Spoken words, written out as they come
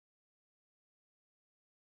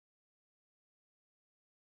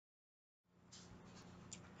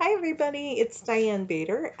Hi everybody, it's Diane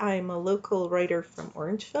Bator. I'm a local writer from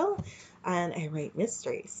Orangeville and I write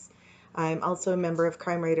mysteries. I'm also a member of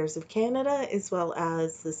Crime Writers of Canada as well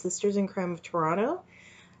as the Sisters in Crime of Toronto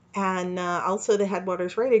and also the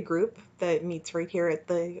Headwaters Writers Group that meets right here at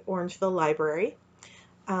the Orangeville Library.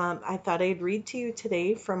 I thought I'd read to you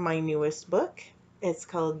today from my newest book. It's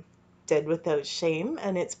called Dead Without Shame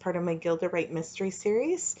and it's part of my Gilda Wright Mysteries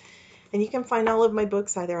series. And you can find all of my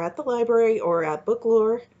books either at the library or at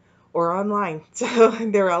Booklore or online. So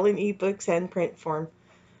they're all in ebooks and print form.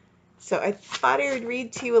 So I thought I would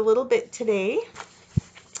read to you a little bit today.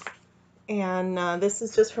 And this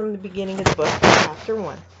is just from the beginning of the book, chapter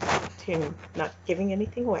 1. Not giving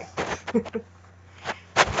anything away.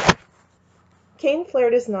 Kane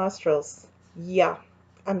flared his nostrils. Yeah,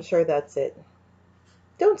 I'm sure that's it.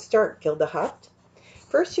 Don't start, Gilda huffed.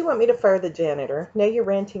 First you want me to fire the janitor. Now you're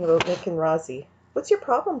ranting about Nick and Rosie. What's your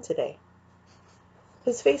problem today?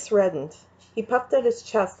 His face reddened. He puffed out his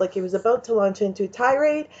chest like he was about to launch into a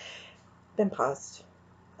tirade, then paused.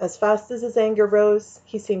 As fast as his anger rose,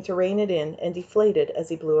 he seemed to rein it in and deflated as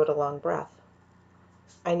he blew out a long breath.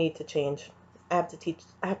 I need to change. I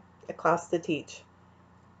have a class to teach.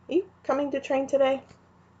 Are you coming to train today?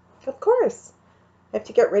 Of course. I have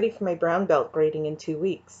to get ready for my brown belt grading in 2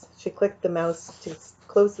 weeks. She clicked the mouse to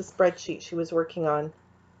close the spreadsheet she was working on. It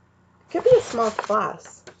could be a small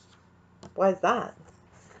class. Why is that?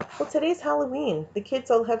 Well, today's Halloween. The kids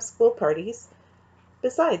all have school parties.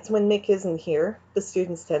 Besides, when Mick isn't here, the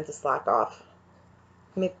students tend to slack off.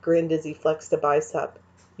 Mick grinned as he flexed a bicep.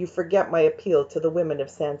 You forget my appeal to the women of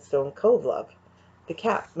Sandstone Cove, love. The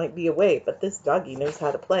cat might be away, but this doggy knows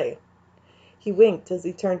how to play. He winked as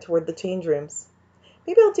he turned toward the change rooms.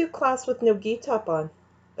 Maybe I'll do class with no gi top on.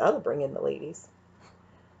 That'll bring in the ladies.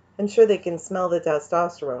 I'm sure they can smell the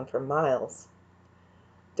testosterone for miles.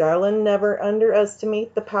 Darlin, never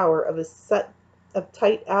underestimate the power of a set of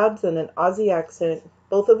tight abs and an Aussie accent,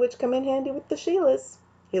 both of which come in handy with the Sheilas.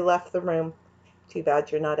 He left the room. Too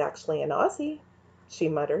bad you're not actually an Aussie, she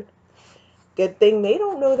muttered. Good thing they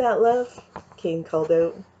don't know that, love, Kane called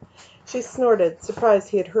out. She snorted, surprised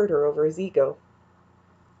he had hurt her over his ego.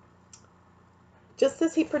 Just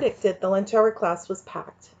as he predicted, the lunch hour class was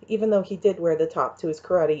packed, even though he did wear the top to his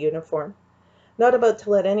karate uniform. Not about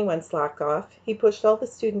to let anyone slack off, he pushed all the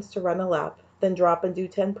students to run a lap, then drop and do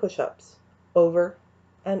 10 push-ups, over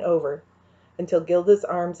and over, until Gilda's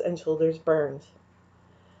arms and shoulders burned.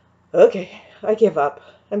 Okay, I give up.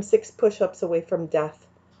 I'm 6 push-ups away from death.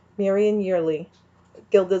 Marion Yearly,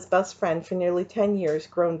 Gilda's best friend for nearly 10 years,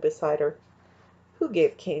 groaned beside her. Who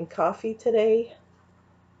gave Kane coffee today?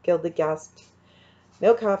 Gilda gasped.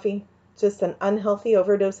 No coffee, just an unhealthy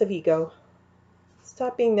overdose of ego.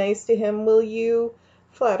 Stop being nice to him, will you?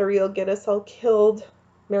 Flattery'll get us all killed.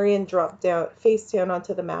 Marion dropped down, face down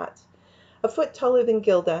onto the mat. A foot taller than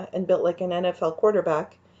Gilda and built like an NFL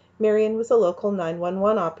quarterback, Marion was a local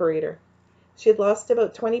 911 operator. She had lost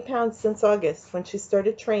about 20 pounds since August when she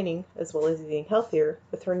started training, as well as eating healthier,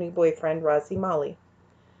 with her new boyfriend, Rosie Molly.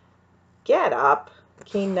 Get up!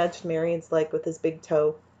 Kane nudged Marion's leg with his big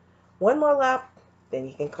toe. One more lap, then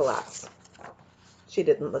you can collapse. She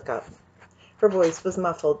didn't look up. Her voice was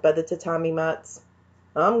muffled by the tatami mats.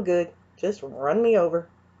 I'm good. Just run me over.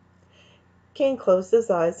 Kane closed his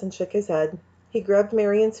eyes and shook his head. He grabbed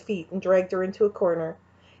Marion's feet and dragged her into a corner.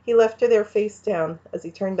 He left her there face down as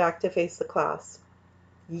he turned back to face the class.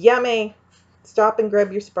 Yummy! Stop and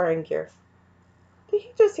grab your sparring gear. Did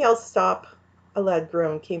he just yell stop? A loud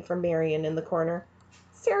groan came from Marion in the corner.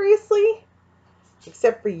 Seriously?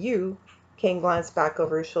 Except for you. Kane glanced back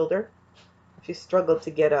over his shoulder. She struggled to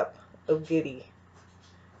get up. Oh, goody.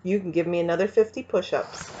 You can give me another 50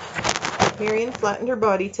 push-ups. Marion flattened her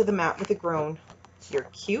body to the mat with a groan. You're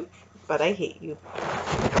cute, but I hate you.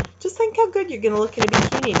 Just think how good you're going to look in a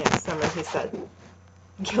bikini next summer, he said.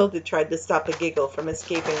 Gilda tried to stop a giggle from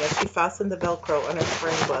escaping as she fastened the Velcro on her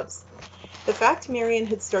sparring gloves. The fact Marion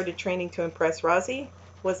had started training to impress Rosie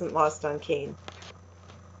wasn't lost on Kane.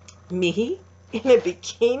 Me? In a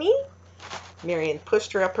bikini? Marion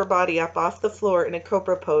pushed her body up off the floor in a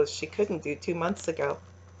cobra pose she couldn't do 2 months ago.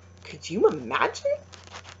 Could you imagine?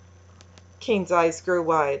 Kane's eyes grew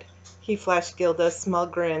wide. He flashed Gilda a small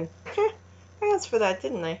grin. I asked for that,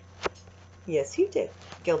 didn't I? Yes, you did,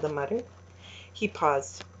 Gilda muttered. He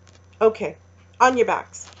paused. Okay, on your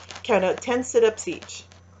backs. Count out 10 sit-ups each.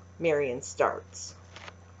 Marion starts.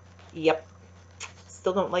 Yep.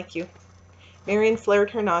 Still don't like you. Marion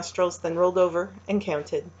flared her nostrils, then rolled over and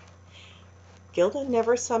counted. Gilda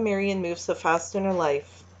never saw Marion move so fast in her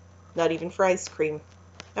life. Not even for ice cream.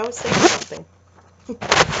 That was saying something.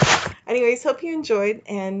 Anyways, hope you enjoyed,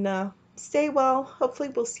 and Stay well. Hopefully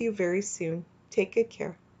we'll see you very soon. Take good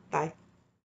care. Bye.